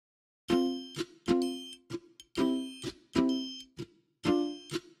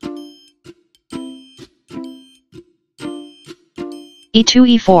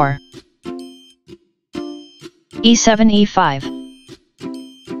e2 e4 e7 e5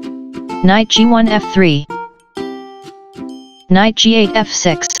 knight g1 f3 knight g8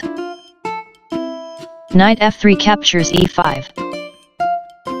 f6 knight f3 captures e5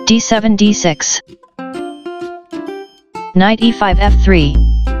 d7 d6 knight e5 f3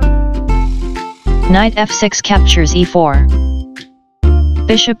 knight f6 captures e4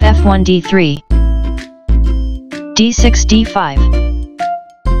 bishop f1 d3 d6 d5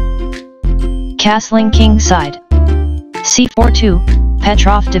 castling king side c4 2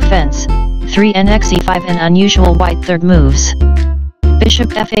 Petrov defense 3 nx e5 and unusual white third moves bishop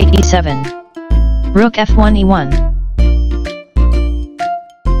f8 e7 rook f1 e1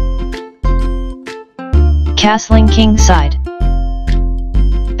 castling king side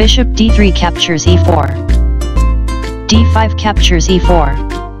bishop d3 captures e4 d5 captures e4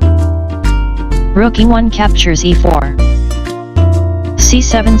 rook e1 captures e4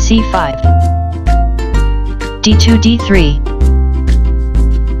 c7 c5 d2 d3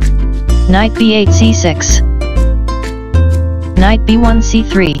 knight b8 c6 knight b1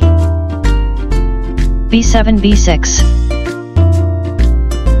 c3 b7 b6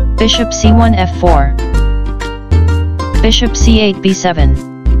 bishop c1 f4 bishop c8 b7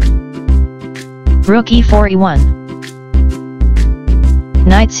 rook e4 e1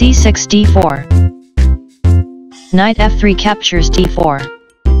 knight c6 d4 knight f3 captures d4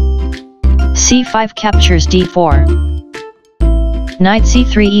 c5 captures d4 knight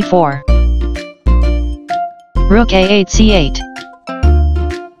c3 e4 rook a8 c8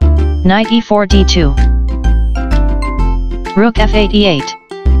 knight e4 d2 rook f8 e8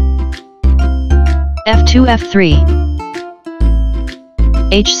 f2 f3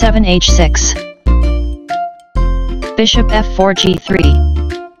 h7 h6 bishop f4 g3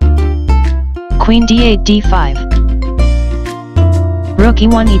 queen d8 d5 rook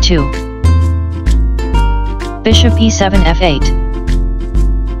e1 e2 bishop e7 f8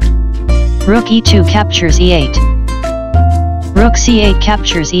 rook e2 captures e8 rook c8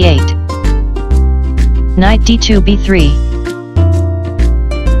 captures e8 knight d2 b3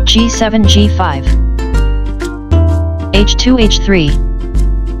 g7 g5 h2 h3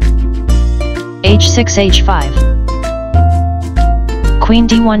 h6 h5 queen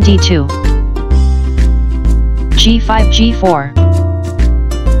d1 d2 g5 g4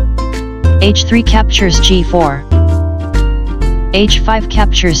 h3 captures g4 h5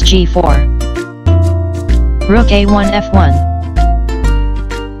 captures g4 rook a1 f1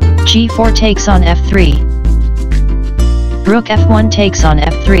 g4 takes on f3 rook f1 takes on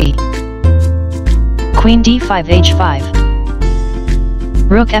f3 queen d5 h5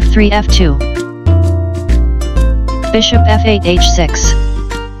 rook f3 f2 bishop f8 h6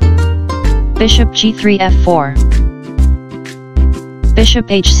 bishop g3 f4 bishop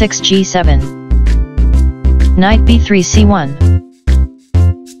h6 g7 knight b3 c1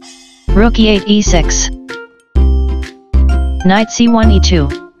 rook e8 e6 knight c1 e2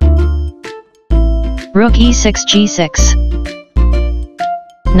 rook e6 g6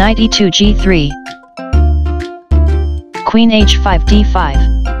 knight e2 g3 queen h5 d5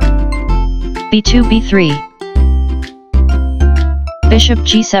 b2 b3 bishop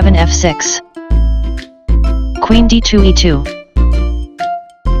g7 f6 queen d2 e2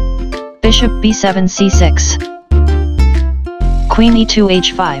 bishop b7 c6 queen e2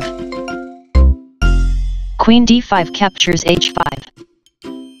 h5 queen d5 captures h5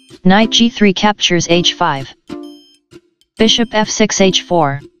 knight g3 captures h5 bishop f6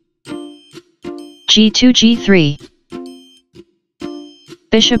 h4 g2 g3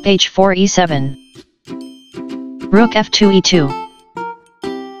 bishop h4 e7 rook f2 e2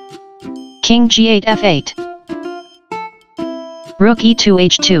 king g8 f8 rook e2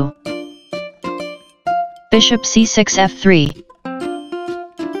 h2 bishop c6 f3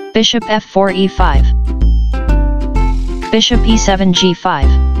 bishop f4 e5 bishop e7 g5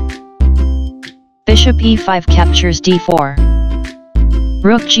 bishop e5 captures d4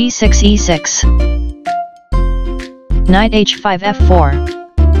 rook g6 e6 knight h5 f4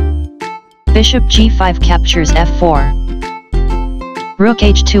 bishop g5 captures f4 rook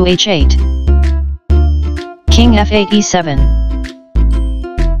h2 h8 king f8 e7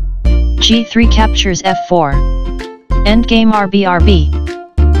 g3 captures f4 endgame RB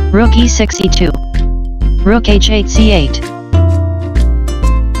rook e6 e2 rook h8 c8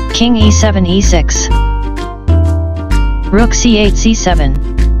 king e7 e6 rook c8 c7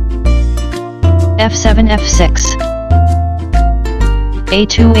 f7 f6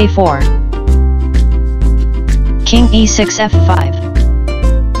 a2 a4 king e6 f5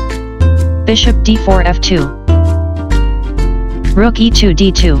 bishop d4 f2 Rook e2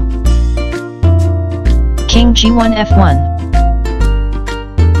 d2. King g1 f1.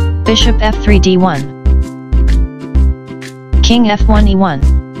 Bishop f3 d1. King f1 e1.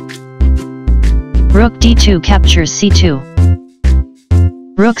 Rook d2 captures c2.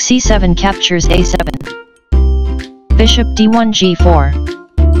 Rook c7 captures a7. Bishop d1 g4.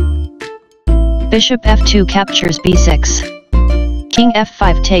 Bishop f2 captures b6. King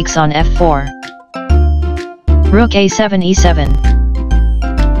f5 takes on f4. Rook a7 e7.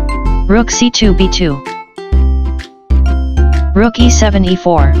 Rook c2 b2. Rook e7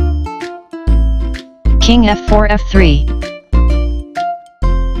 e4. King f4 f3.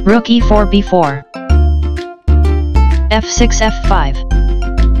 Rook e4 b4. f6 f5.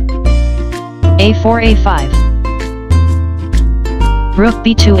 a4 a5. Rook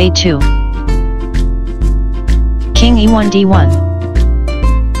b2 a2. King e1 d1.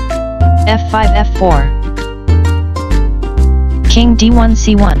 f5 f4. King d1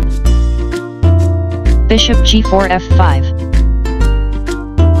 c1. Bishop g4 f5.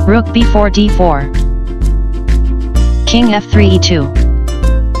 Rook b4 d4. King f3 e2.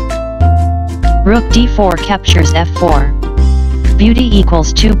 Rook d4 captures f4. Beauty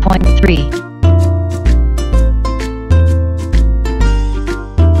equals 2.3.